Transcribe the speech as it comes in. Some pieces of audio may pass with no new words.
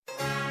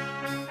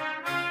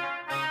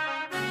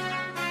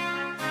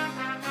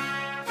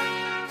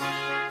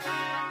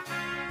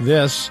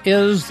This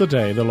is the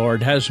day the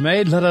Lord has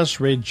made. Let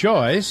us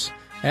rejoice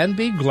and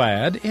be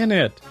glad in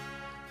it.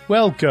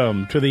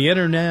 Welcome to the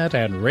Internet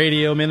and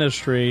radio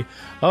ministry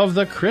of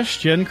the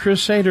Christian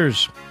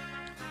Crusaders.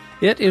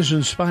 It is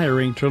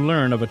inspiring to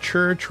learn of a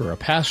church or a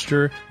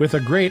pastor with a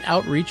great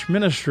outreach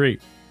ministry,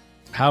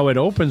 how it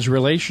opens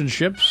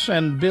relationships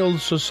and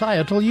builds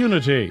societal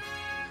unity.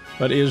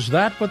 But is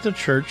that what the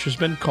church has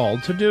been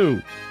called to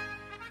do?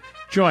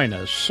 Join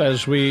us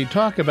as we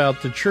talk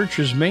about the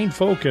church's main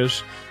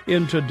focus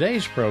in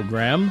today's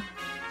program,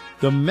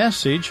 The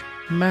Message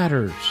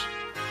Matters.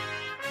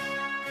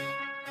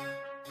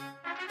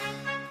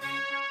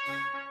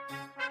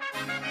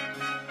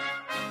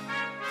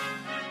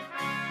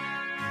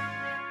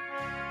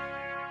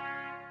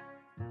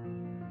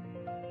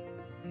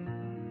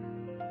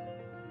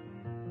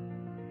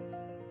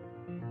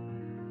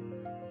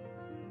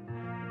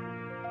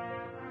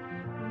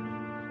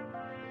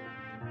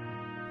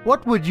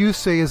 What would you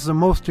say is the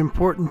most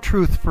important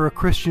truth for a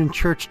Christian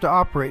church to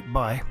operate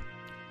by?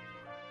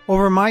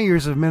 Over my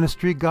years of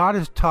ministry, God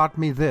has taught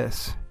me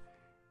this.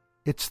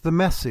 It's the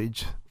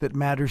message that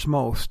matters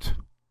most.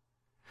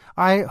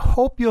 I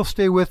hope you'll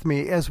stay with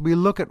me as we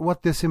look at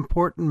what this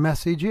important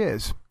message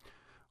is.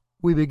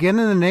 We begin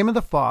in the name of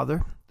the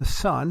Father, the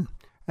Son,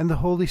 and the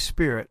Holy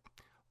Spirit.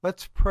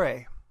 Let's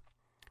pray.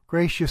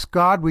 Gracious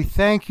God, we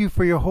thank you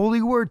for your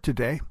holy word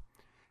today,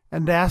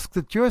 and ask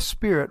that your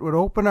Spirit would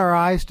open our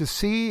eyes to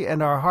see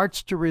and our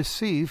hearts to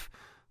receive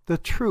the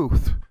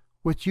truth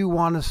which you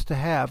want us to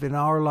have in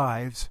our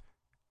lives.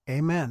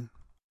 Amen.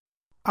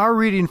 Our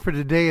reading for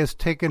today is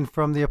taken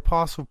from the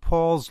Apostle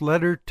Paul's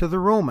letter to the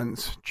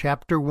Romans,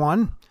 chapter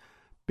 1,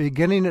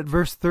 beginning at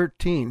verse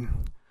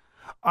 13.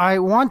 I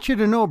want you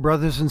to know,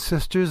 brothers and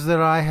sisters,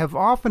 that I have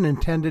often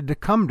intended to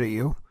come to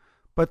you,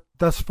 but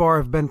thus far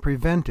have been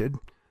prevented,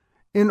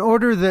 in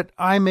order that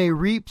I may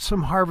reap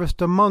some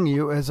harvest among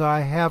you as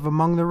I have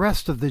among the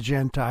rest of the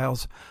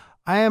Gentiles.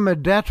 I am a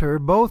debtor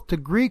both to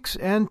Greeks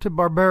and to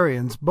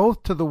barbarians,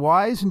 both to the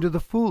wise and to the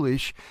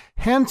foolish.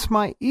 Hence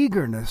my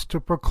eagerness to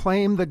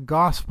proclaim the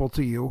gospel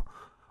to you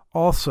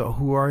also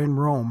who are in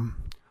Rome.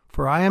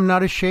 For I am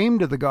not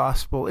ashamed of the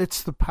gospel.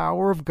 It's the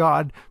power of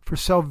God for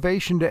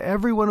salvation to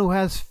everyone who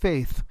has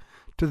faith,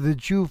 to the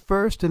Jew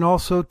first and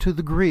also to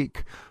the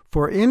Greek.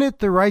 For in it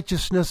the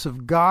righteousness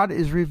of God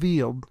is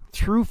revealed,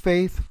 through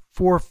faith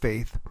for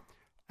faith.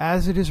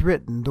 As it is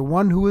written, the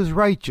one who is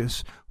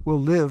righteous will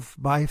live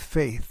by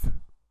faith.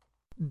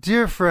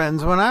 Dear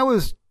friends, when I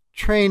was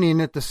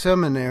training at the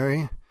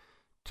seminary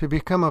to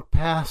become a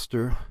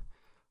pastor,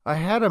 I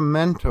had a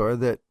mentor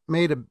that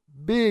made a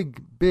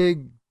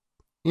big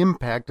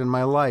impact in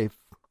my life.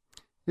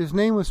 His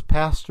name was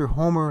Pastor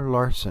Homer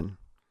Larson.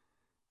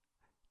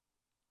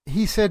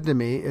 He said to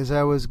me as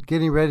I was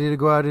getting ready to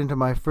go out into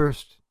my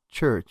first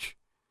church,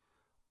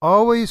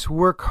 always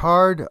work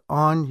hard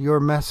on your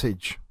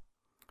message.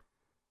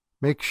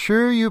 Make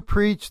sure you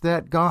preach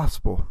that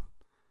gospel.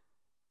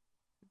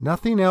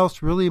 Nothing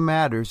else really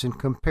matters in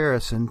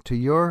comparison to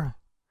your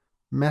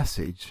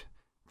message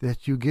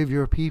that you give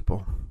your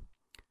people.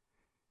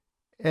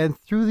 And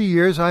through the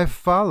years, I've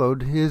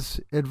followed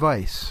his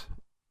advice,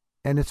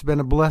 and it's been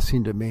a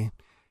blessing to me.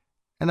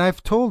 And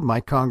I've told my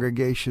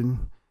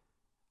congregation,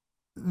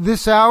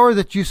 this hour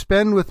that you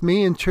spend with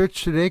me in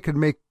church today could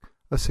make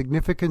a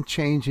significant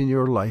change in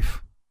your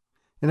life.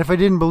 And if I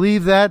didn't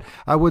believe that,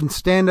 I wouldn't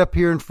stand up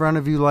here in front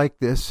of you like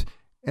this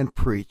and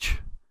preach.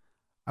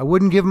 I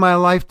wouldn't give my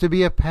life to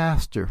be a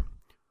pastor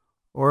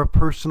or a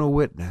personal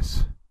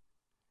witness.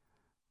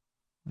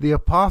 The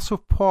Apostle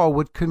Paul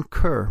would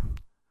concur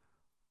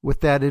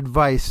with that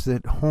advice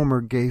that Homer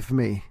gave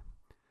me.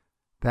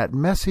 That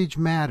message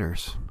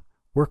matters.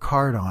 Work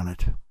hard on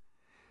it.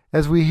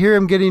 As we hear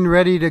him getting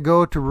ready to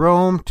go to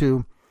Rome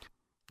to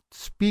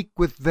speak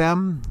with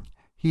them,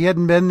 he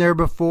hadn't been there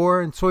before,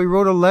 and so he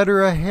wrote a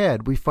letter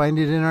ahead. We find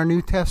it in our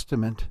New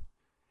Testament.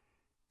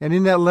 And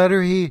in that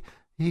letter, he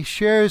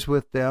shares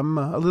with them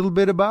a little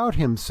bit about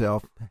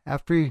himself.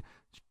 After he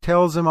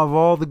tells them of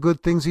all the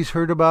good things he's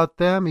heard about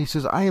them, he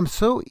says, I am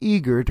so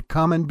eager to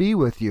come and be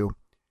with you.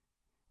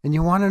 And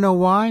you want to know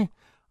why?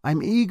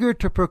 I'm eager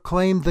to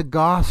proclaim the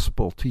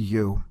gospel to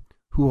you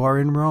who are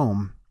in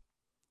Rome.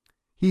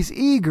 He's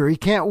eager. He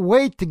can't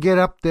wait to get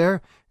up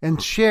there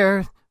and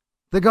share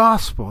the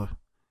gospel.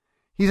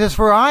 He says,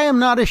 for I am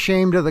not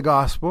ashamed of the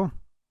gospel.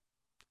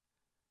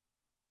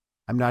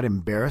 I'm not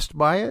embarrassed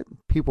by it.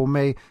 People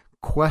may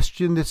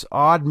question this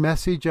odd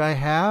message I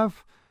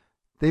have.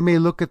 They may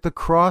look at the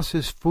cross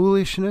as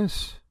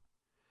foolishness.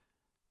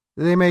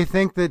 They may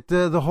think that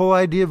the whole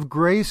idea of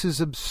grace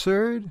is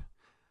absurd.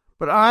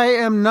 But I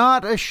am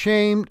not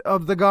ashamed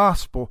of the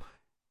gospel.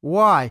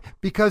 Why?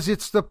 Because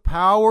it's the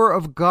power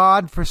of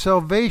God for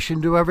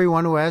salvation to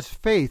everyone who has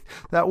faith.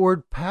 That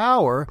word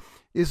power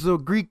is the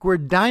Greek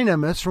word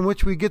dynamis, from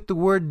which we get the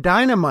word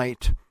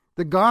dynamite.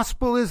 The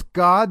gospel is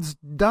God's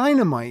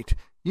dynamite.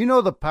 You know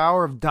the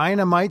power of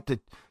dynamite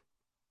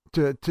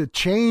to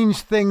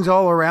change things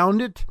all around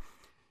it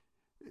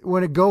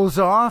when it goes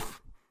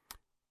off.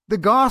 The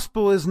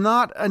gospel is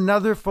not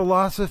another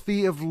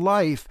philosophy of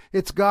life.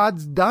 It's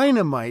God's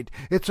dynamite.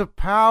 It's a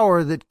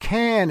power that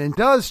can and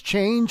does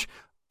change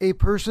a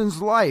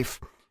person's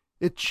life.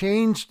 It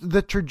changed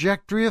the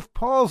trajectory of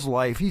Paul's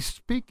life. He's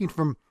speaking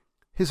from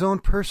his own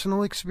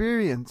personal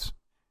experience.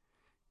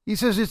 He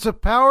says it's a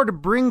power to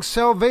bring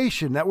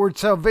salvation. That word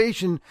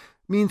salvation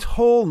means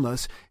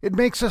wholeness. It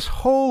makes us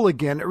whole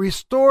again. It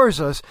restores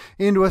us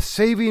into a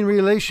saving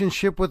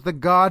relationship with the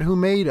God who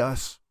made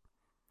us.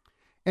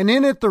 And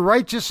in it, the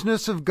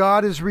righteousness of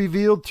God is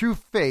revealed through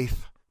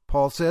faith.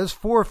 Paul says,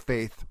 for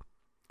faith.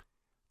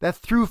 That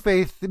through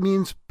faith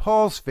means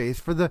Paul's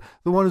faith, for the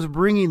one who's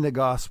bringing the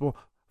gospel,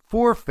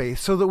 for faith,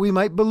 so that we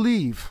might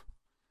believe.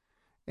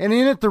 And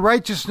in it, the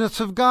righteousness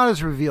of God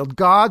is revealed,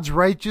 God's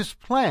righteous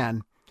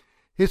plan,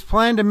 his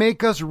plan to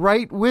make us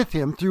right with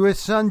him through his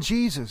Son,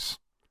 Jesus.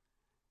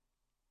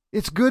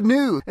 It's good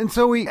news. And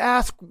so we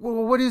ask,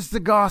 well, what is the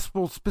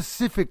gospel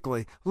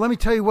specifically? Let me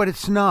tell you what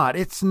it's not.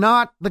 It's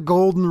not the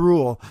golden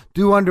rule.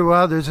 Do unto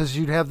others as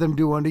you'd have them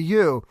do unto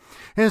you.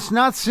 And it's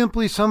not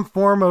simply some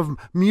form of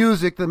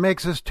music that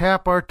makes us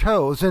tap our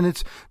toes. And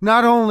it's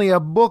not only a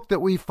book that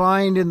we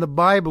find in the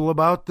Bible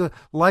about the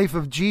life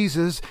of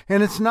Jesus.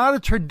 And it's not a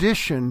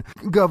tradition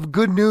of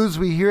good news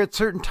we hear at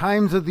certain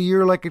times of the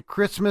year, like at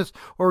Christmas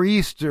or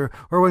Easter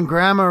or when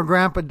Grandma or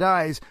Grandpa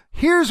dies.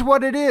 Here's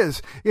what it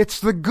is. It's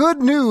the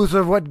good news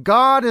of what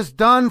God has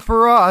done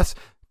for us,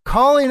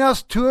 calling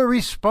us to a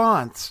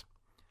response.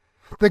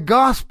 The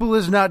gospel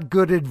is not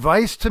good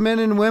advice to men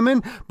and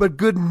women, but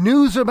good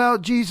news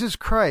about Jesus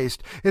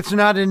Christ. It's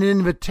not an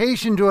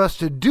invitation to us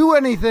to do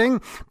anything,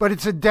 but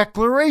it's a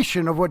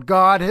declaration of what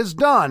God has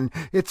done.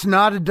 It's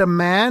not a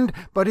demand,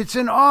 but it's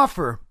an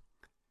offer.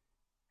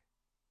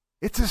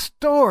 It's a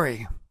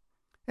story.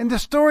 And the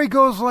story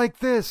goes like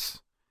this.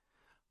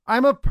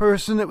 I'm a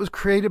person that was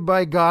created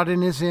by God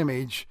in his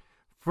image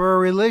for a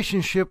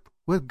relationship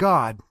with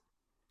God.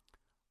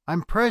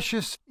 I'm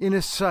precious in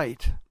his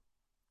sight,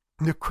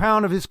 the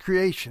crown of his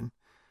creation.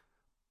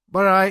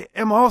 But I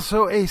am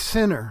also a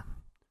sinner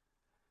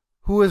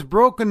who has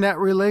broken that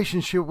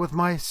relationship with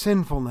my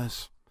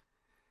sinfulness.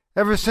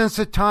 Ever since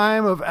the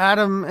time of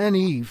Adam and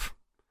Eve,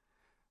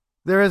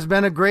 there has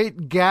been a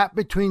great gap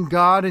between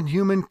God and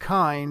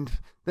humankind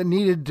that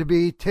needed to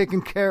be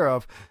taken care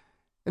of.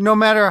 And no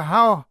matter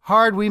how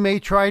hard we may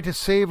try to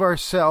save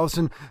ourselves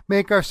and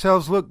make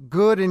ourselves look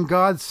good in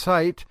God's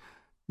sight,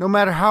 no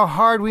matter how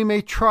hard we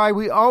may try,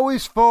 we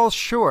always fall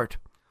short.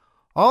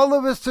 All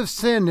of us have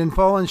sinned and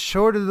fallen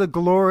short of the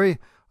glory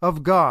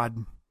of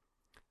God.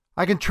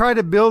 I can try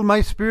to build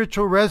my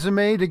spiritual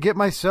resume to get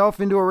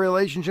myself into a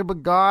relationship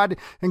with God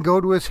and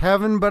go to his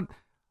heaven, but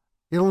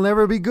it'll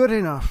never be good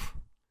enough.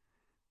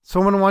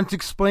 Someone once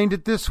explained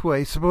it this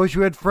way. Suppose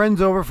you had friends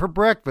over for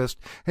breakfast,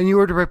 and you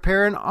were to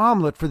prepare an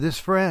omelet for this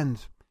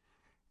friend.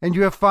 And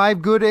you have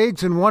 5 good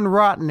eggs and 1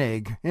 rotten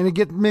egg, and it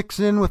gets mixed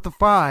in with the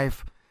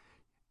 5.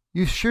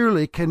 You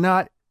surely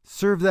cannot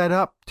serve that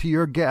up to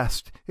your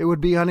guest. It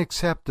would be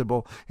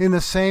unacceptable. In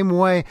the same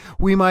way,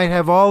 we might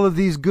have all of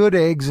these good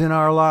eggs in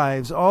our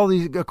lives, all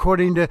these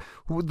according to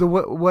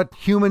what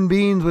human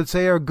beings would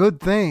say are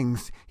good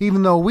things,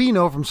 even though we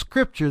know from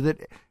Scripture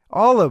that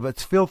all of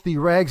it's filthy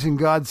rags in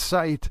God's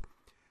sight.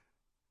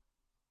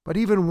 But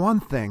even one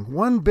thing,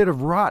 one bit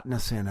of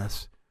rottenness in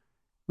us,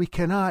 we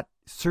cannot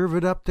serve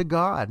it up to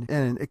God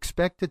and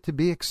expect it to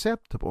be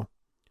acceptable.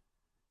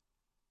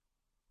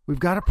 We've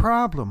got a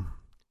problem.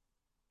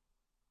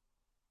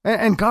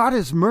 And God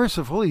is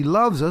merciful. He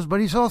loves us, but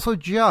he's also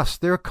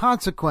just. There are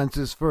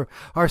consequences for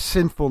our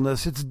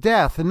sinfulness. It's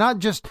death, and not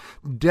just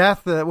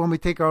death when we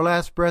take our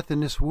last breath in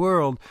this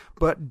world,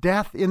 but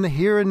death in the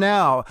here and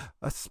now,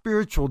 a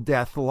spiritual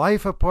death,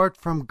 life apart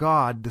from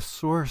God, the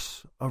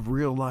source of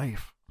real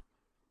life.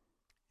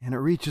 And it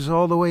reaches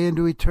all the way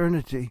into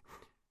eternity.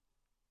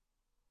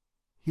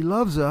 He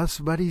loves us,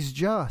 but he's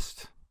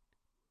just.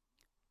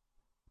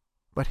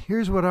 But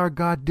here's what our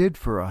God did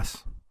for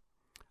us.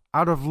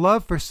 Out of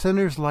love for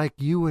sinners like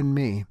you and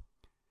me,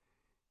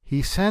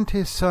 he sent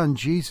his Son,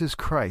 Jesus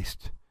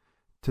Christ,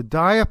 to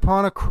die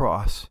upon a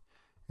cross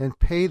and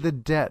pay the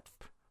debt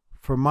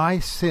for my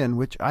sin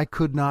which I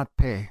could not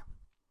pay.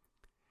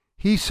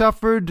 He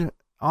suffered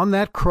on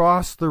that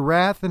cross the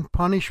wrath and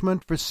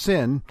punishment for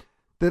sin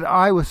that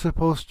I was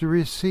supposed to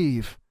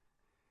receive.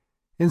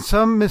 In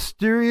some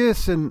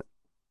mysterious and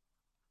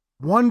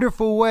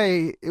wonderful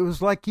way, it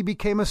was like he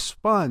became a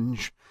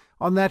sponge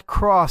on that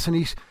cross,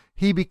 and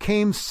he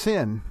became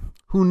sin,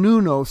 who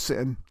knew no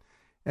sin,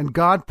 and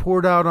God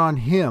poured out on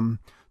him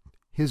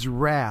his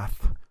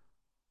wrath.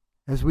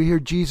 As we hear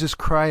Jesus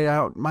cry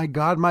out, my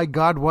God,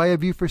 why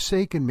have you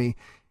forsaken me?"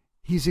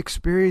 He's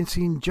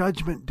experiencing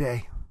Judgment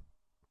Day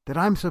that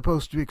I'm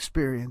supposed to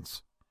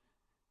experience.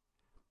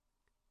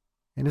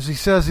 And as he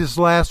says his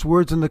last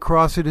words on the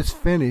cross, "It is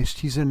finished,"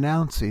 he's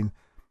announcing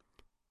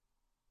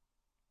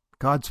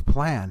God's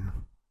plan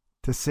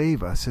to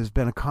save us has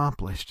been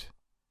accomplished.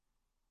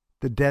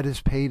 The debt is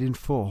paid in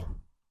full.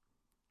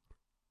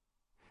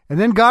 And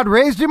then God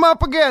raised him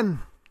up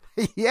again.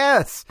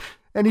 Yes.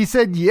 And he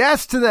said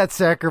yes to that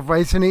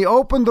sacrifice, and he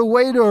opened the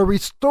way to a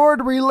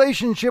restored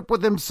relationship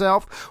with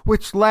himself,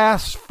 which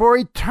lasts for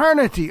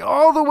eternity,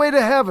 all the way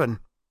to heaven.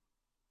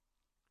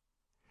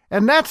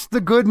 And that's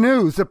the good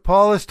news that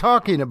Paul is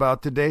talking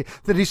about today,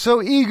 that he's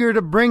so eager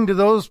to bring to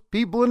those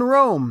people in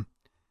Rome.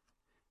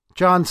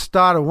 John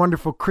Stott, a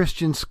wonderful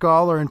Christian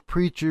scholar and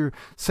preacher,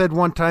 said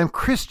one time,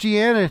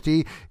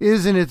 Christianity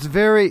is in its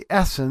very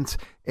essence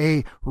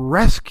a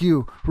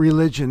rescue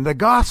religion. The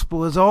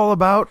gospel is all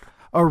about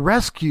a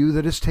rescue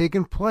that has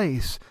taken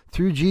place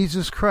through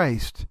Jesus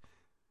Christ.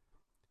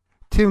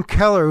 Tim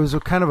Keller, who's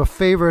a kind of a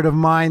favorite of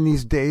mine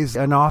these days,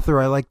 an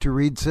author I like to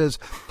read, says,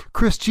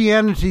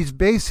 Christianity's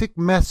basic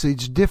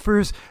message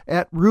differs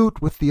at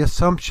root with the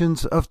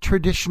assumptions of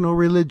traditional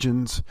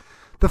religions.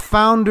 The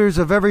founders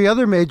of every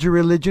other major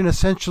religion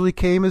essentially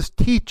came as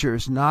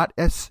teachers, not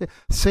as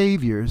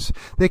saviors.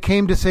 They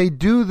came to say,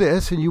 do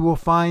this and you will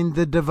find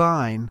the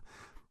divine.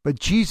 But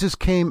Jesus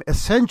came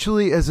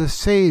essentially as a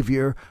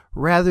savior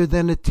rather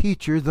than a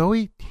teacher, though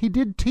he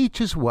did teach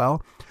as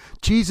well.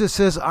 Jesus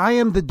says, I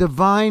am the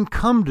divine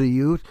come to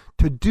you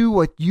to do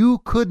what you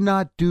could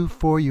not do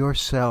for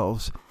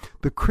yourselves.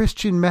 The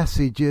Christian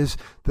message is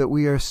that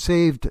we are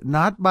saved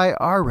not by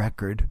our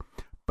record,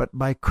 but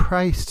by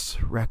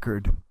Christ's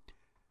record.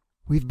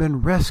 We've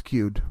been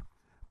rescued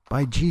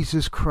by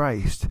Jesus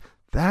Christ.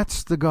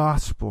 That's the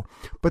gospel.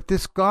 But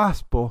this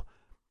gospel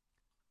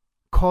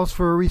calls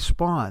for a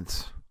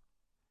response.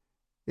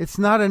 It's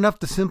not enough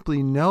to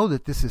simply know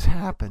that this has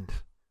happened.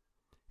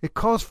 It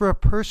calls for a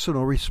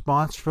personal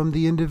response from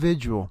the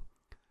individual.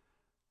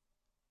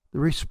 The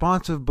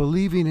response of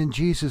believing in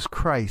Jesus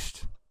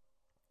Christ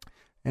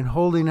and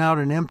holding out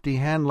an empty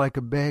hand like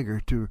a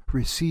beggar to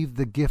receive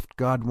the gift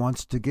God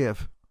wants to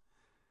give.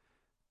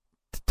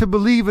 To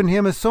believe in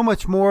him is so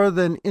much more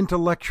than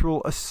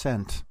intellectual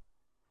assent,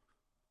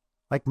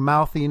 like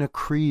mouthing a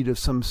creed of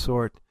some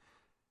sort.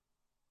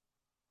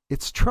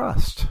 It's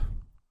trust.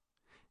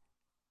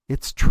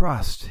 It's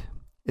trust.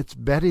 It's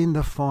betting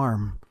the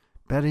farm,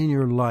 betting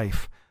your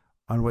life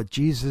on what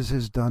Jesus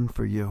has done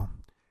for you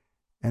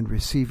and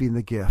receiving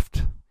the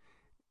gift.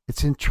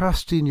 It's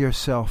entrusting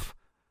yourself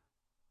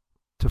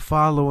to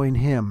following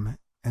him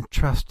and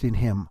trusting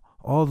him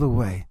all the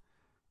way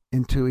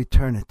into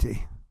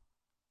eternity.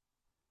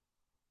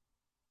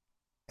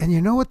 And you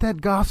know what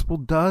that gospel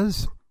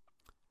does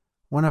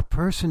when a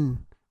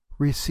person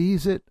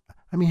receives it?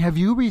 I mean, have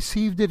you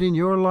received it in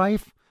your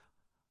life?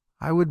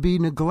 I would be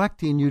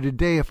neglecting you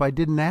today if I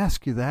didn't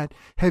ask you that.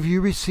 Have you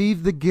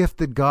received the gift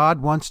that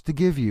God wants to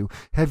give you?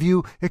 Have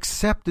you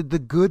accepted the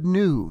good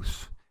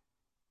news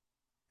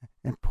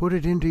and put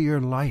it into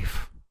your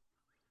life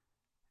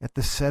at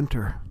the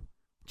center,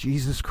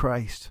 Jesus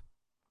Christ?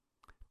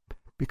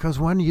 Because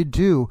when you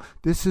do,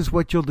 this is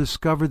what you'll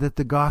discover that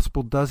the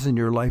gospel does in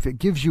your life. It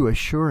gives you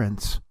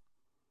assurance,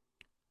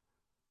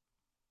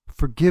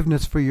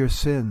 forgiveness for your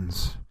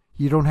sins.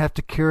 You don't have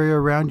to carry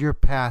around your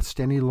past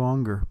any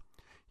longer.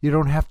 You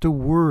don't have to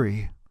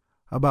worry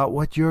about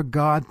what your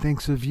God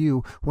thinks of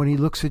you. When he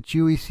looks at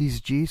you, he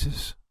sees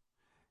Jesus,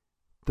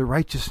 the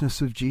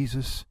righteousness of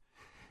Jesus.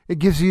 It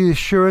gives you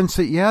assurance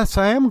that, yes,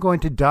 I am going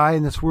to die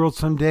in this world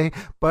someday,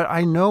 but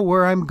I know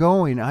where I'm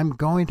going. I'm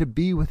going to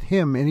be with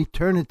him in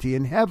eternity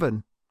in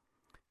heaven.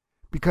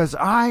 Because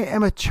I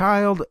am a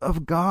child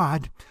of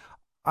God,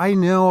 I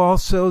know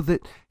also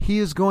that he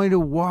is going to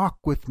walk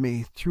with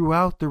me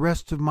throughout the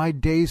rest of my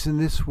days in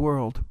this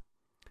world.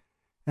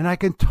 And I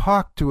can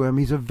talk to him.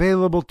 He's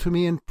available to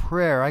me in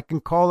prayer. I can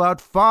call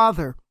out,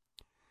 Father.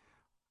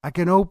 I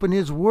can open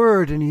his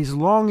word, and he's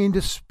longing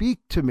to speak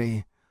to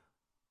me.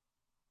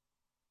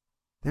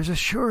 There's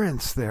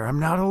assurance there. I'm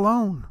not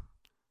alone.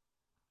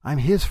 I'm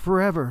his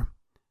forever.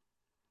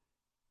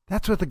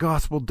 That's what the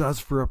gospel does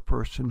for a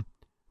person.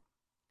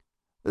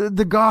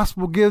 The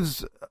gospel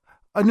gives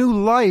a new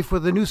life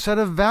with a new set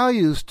of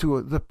values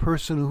to the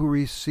person who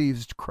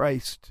receives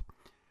Christ.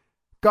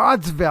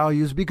 God's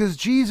values, because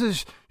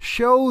Jesus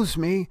shows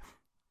me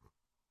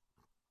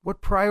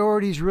what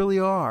priorities really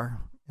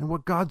are and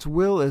what God's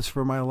will is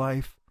for my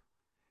life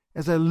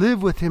as I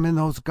live with him in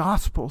those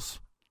gospels.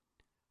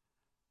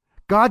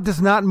 God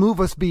does not move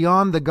us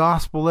beyond the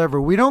gospel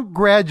ever. We don't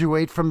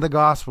graduate from the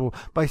gospel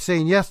by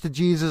saying yes to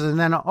Jesus and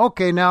then,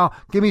 okay, now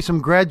give me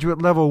some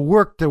graduate level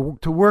work to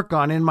work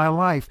on in my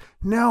life.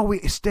 No, we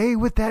stay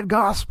with that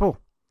gospel.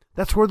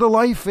 That's where the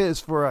life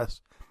is for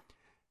us.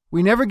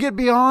 We never get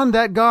beyond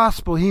that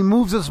gospel. He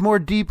moves us more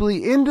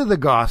deeply into the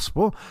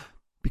gospel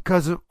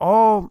because of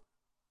all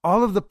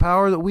of the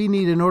power that we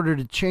need in order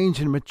to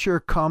change and mature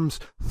comes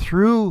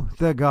through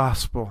the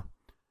gospel.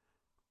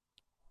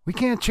 We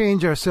can't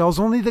change ourselves.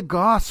 Only the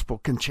gospel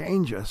can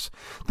change us.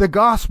 The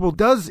gospel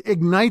does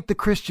ignite the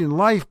Christian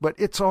life, but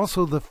it's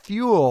also the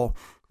fuel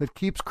that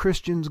keeps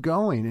Christians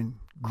going and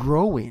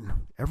growing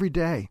every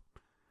day.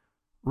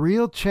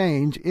 Real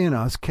change in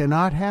us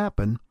cannot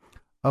happen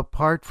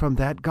apart from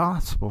that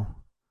gospel.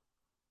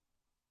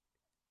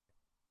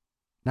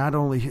 Not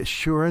only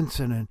assurance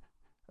and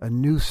a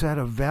new set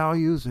of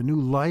values, a new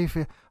life,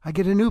 I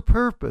get a new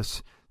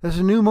purpose. There's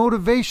a new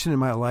motivation in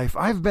my life.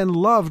 I've been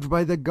loved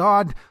by the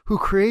God who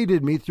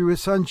created me through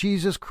his Son,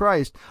 Jesus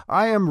Christ.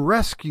 I am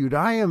rescued.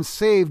 I am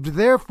saved.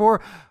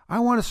 Therefore, I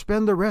want to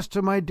spend the rest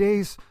of my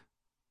days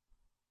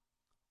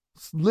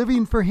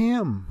living for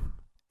him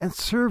and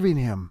serving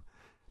him.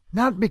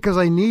 Not because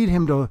I need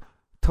him to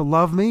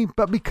love me,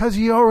 but because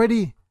he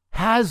already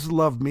has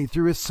loved me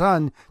through his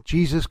Son,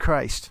 Jesus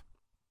Christ.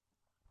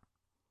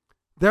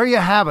 There you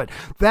have it.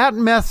 That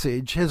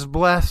message has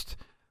blessed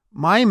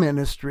my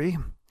ministry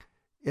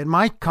in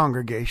my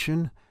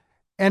congregation,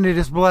 and it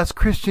has blessed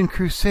Christian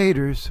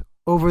Crusaders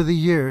over the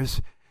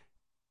years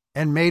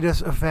and made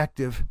us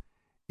effective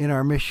in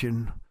our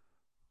mission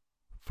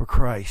for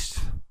Christ.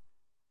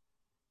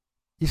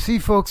 You see,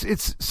 folks,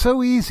 it's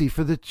so easy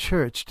for the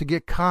church to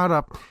get caught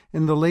up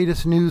in the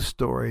latest news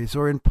stories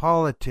or in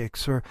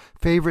politics or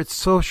favorite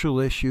social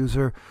issues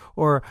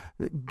or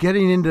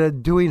getting into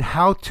doing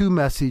how-to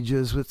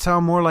messages that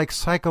sound more like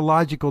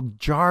psychological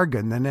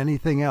jargon than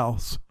anything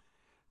else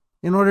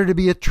in order to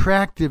be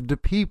attractive to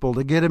people,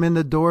 to get them in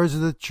the doors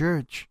of the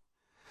church.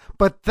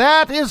 But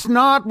that is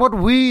not what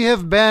we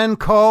have been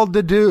called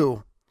to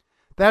do.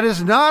 That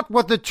is not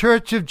what the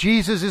Church of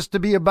Jesus is to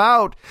be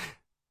about.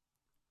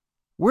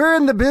 We're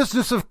in the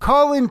business of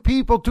calling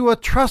people to a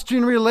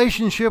trusting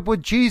relationship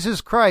with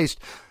Jesus Christ,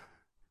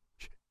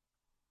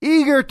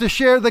 eager to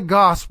share the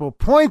gospel,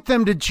 point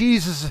them to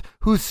Jesus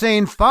who's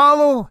saying,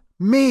 follow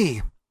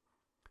me.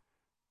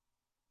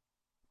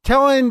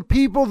 Telling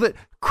people that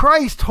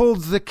Christ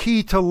holds the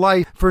key to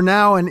life for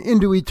now and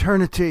into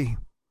eternity.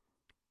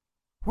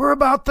 We're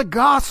about the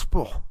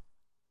gospel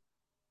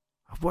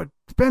of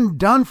what's been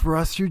done for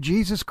us through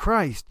Jesus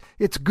Christ.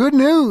 It's good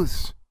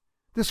news.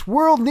 This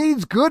world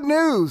needs good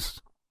news.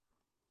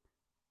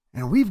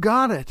 And we've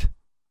got it.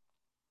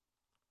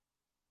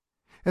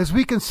 As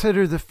we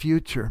consider the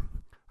future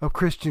of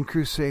Christian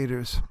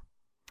Crusaders,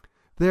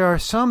 there are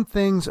some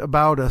things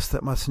about us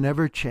that must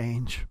never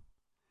change.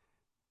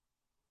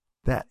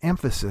 That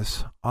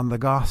emphasis on the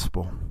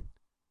gospel.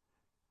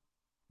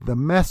 The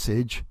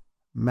message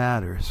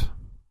matters.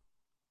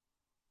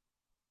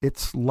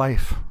 It's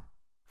life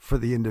for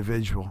the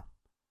individual.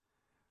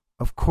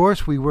 Of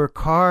course, we work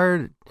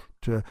hard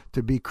to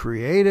be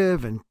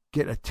creative and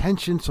get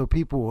attention so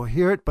people will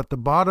hear it, but the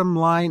bottom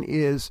line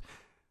is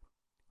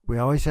we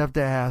always have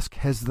to ask,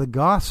 has the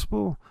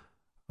gospel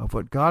of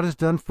what God has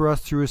done for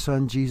us through his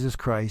Son, Jesus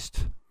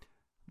Christ,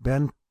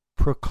 been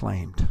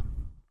proclaimed?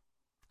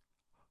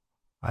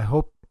 I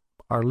hope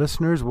our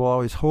listeners will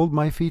always hold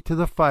my feet to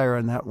the fire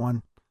on that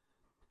one,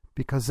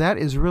 because that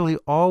is really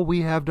all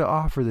we have to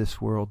offer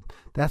this world.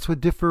 That's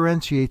what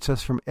differentiates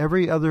us from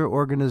every other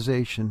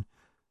organization.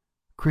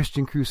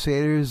 Christian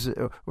Crusaders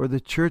or the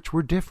church,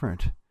 we're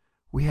different.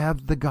 We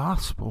have the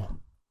gospel.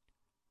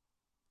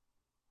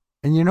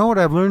 And you know what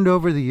I've learned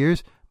over the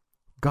years?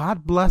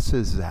 God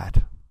blesses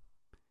that.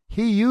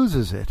 He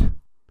uses it,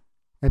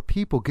 and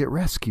people get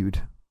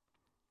rescued.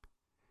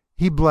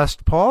 He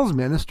blessed Paul's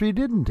ministry,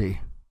 didn't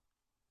he?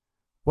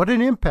 What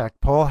an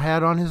impact Paul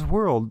had on his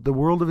world, the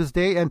world of his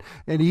day, and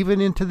even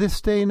into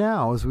this day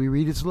now as we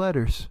read his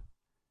letters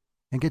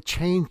and get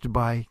changed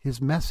by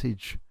his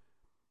message.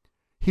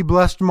 He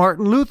blessed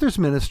Martin Luther's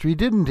ministry,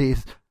 didn't he?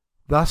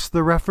 Thus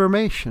the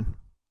Reformation.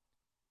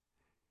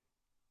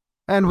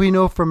 And we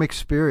know from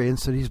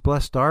experience that he's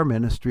blessed our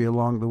ministry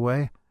along the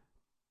way.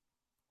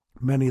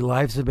 Many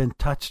lives have been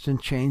touched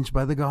and changed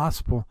by the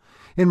gospel.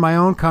 In my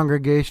own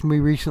congregation, we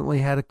recently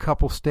had a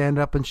couple stand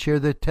up and share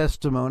their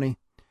testimony.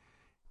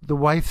 The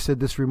wife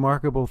said this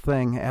remarkable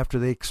thing after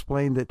they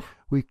explained that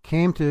we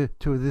came to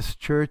this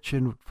church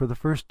and for the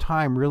first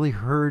time really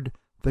heard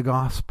the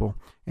gospel,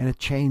 and it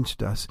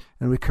changed us,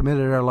 and we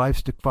committed our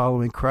lives to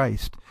following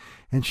Christ.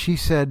 And she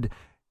said,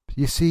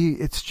 you see,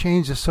 it's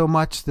changed us so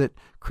much that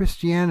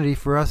Christianity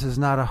for us is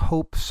not a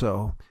hope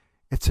so,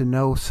 it's a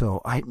know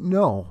so. I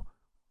know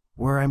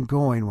where I'm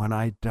going when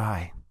I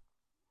die.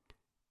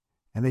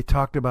 And they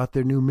talked about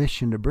their new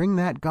mission to bring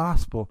that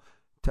gospel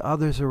to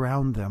others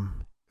around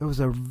them. It was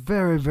a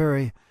very,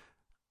 very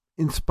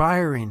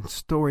inspiring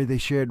story they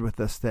shared with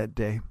us that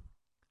day.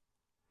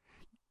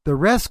 The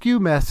rescue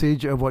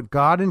message of what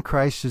God in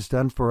Christ has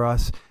done for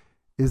us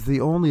is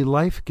the only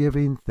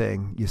life-giving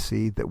thing, you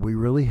see, that we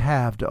really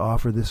have to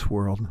offer this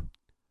world.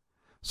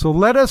 So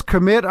let us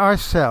commit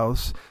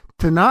ourselves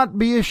to not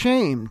be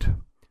ashamed,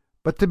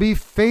 but to be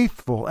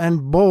faithful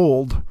and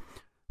bold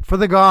for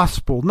the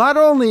gospel, not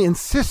only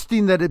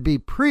insisting that it be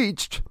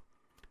preached,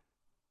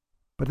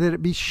 but that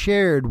it be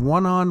shared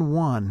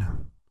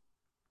one-on-one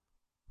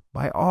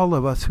by all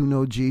of us who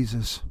know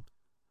Jesus,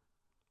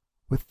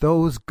 with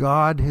those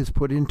God has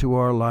put into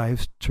our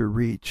lives to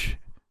reach,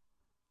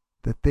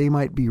 that they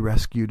might be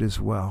rescued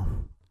as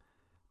well.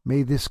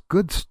 May this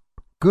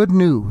good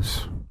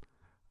news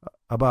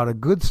about a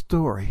good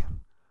story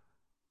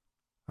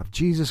of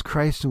Jesus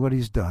Christ and what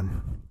he's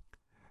done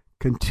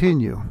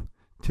continue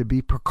to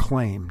be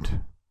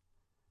proclaimed.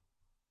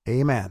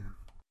 Amen.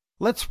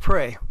 Let's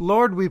pray.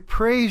 Lord, we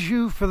praise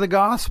you for the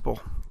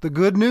gospel, the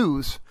good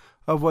news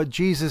of what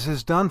Jesus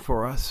has done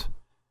for us.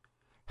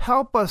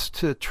 Help us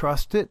to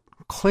trust it,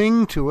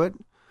 cling to it,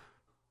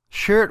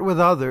 share it with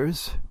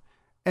others,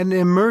 and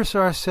immerse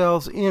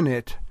ourselves in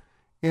it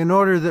in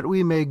order that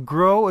we may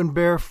grow and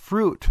bear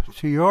fruit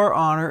to your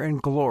honor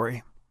and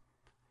glory.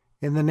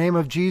 In the name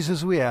of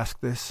Jesus we ask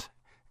this.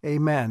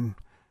 Amen.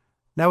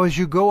 Now as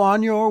you go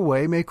on your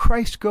way, may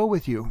Christ go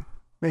with you.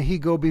 May he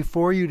go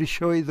before you to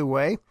show you the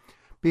way,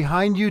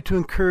 behind you to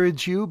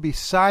encourage you,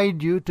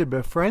 beside you to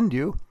befriend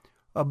you,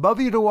 above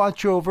you to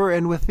watch over,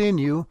 and within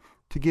you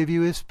to give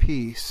you his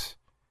peace.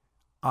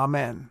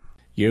 Amen.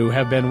 You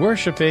have been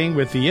worshiping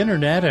with the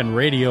Internet and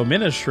radio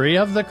ministry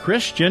of the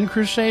Christian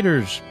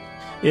Crusaders.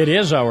 It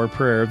is our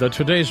prayer that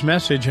today's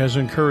message has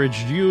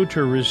encouraged you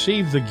to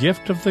receive the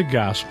gift of the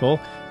gospel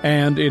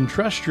and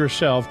entrust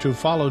yourself to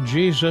follow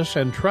Jesus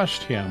and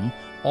trust him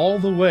all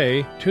the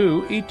way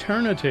to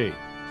eternity.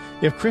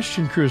 If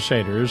Christian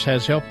Crusaders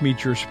has helped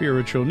meet your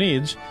spiritual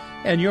needs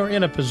and you're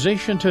in a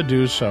position to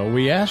do so,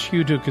 we ask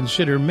you to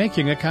consider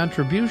making a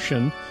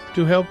contribution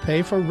to help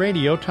pay for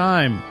radio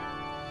time.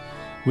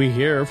 We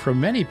hear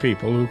from many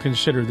people who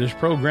consider this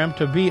program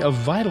to be of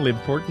vital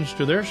importance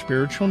to their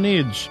spiritual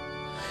needs.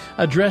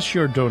 Address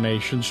your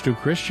donations to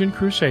Christian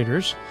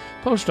Crusaders,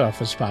 Post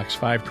Office Box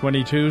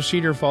 522,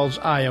 Cedar Falls,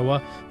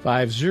 Iowa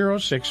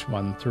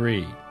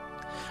 50613.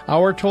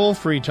 Our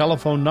toll-free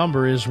telephone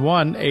number is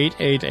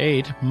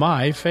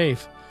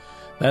 1-888-MY-FAITH.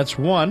 That's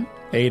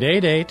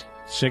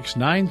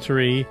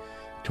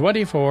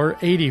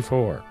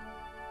 1-888-693-2484.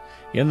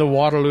 In the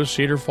Waterloo,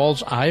 Cedar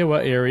Falls,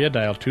 Iowa area,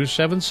 dial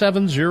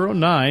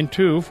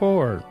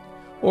 277-0924.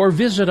 Or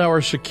visit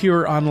our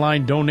secure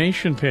online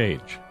donation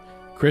page,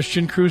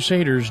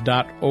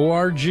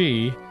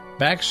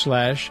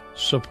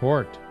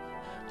 ChristianCrusaders.org/support.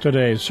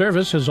 Today's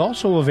service is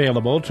also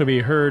available to be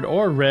heard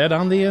or read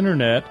on the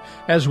Internet,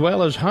 as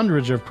well as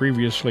hundreds of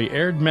previously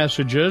aired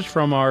messages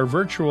from our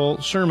virtual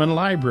sermon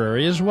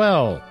library as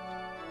well.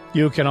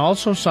 You can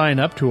also sign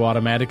up to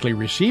automatically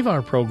receive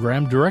our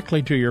program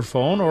directly to your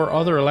phone or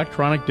other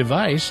electronic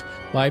device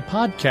by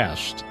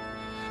podcast.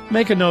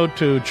 Make a note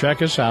to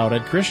check us out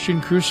at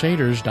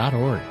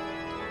ChristianCrusaders.org.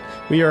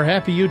 We are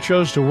happy you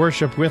chose to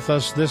worship with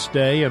us this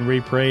day, and we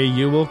pray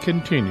you will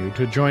continue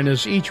to join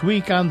us each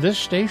week on this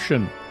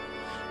station.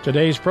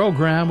 Today's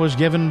program was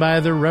given by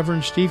the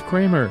Reverend Steve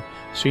Kramer,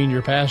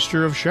 Senior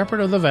Pastor of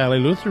Shepherd of the Valley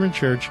Lutheran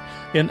Church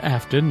in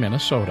Afton,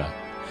 Minnesota,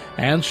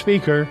 and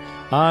speaker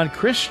on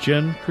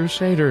Christian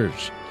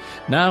Crusaders,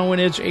 now in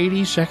its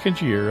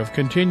 82nd year of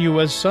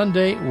continuous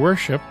Sunday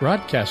worship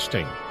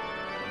broadcasting.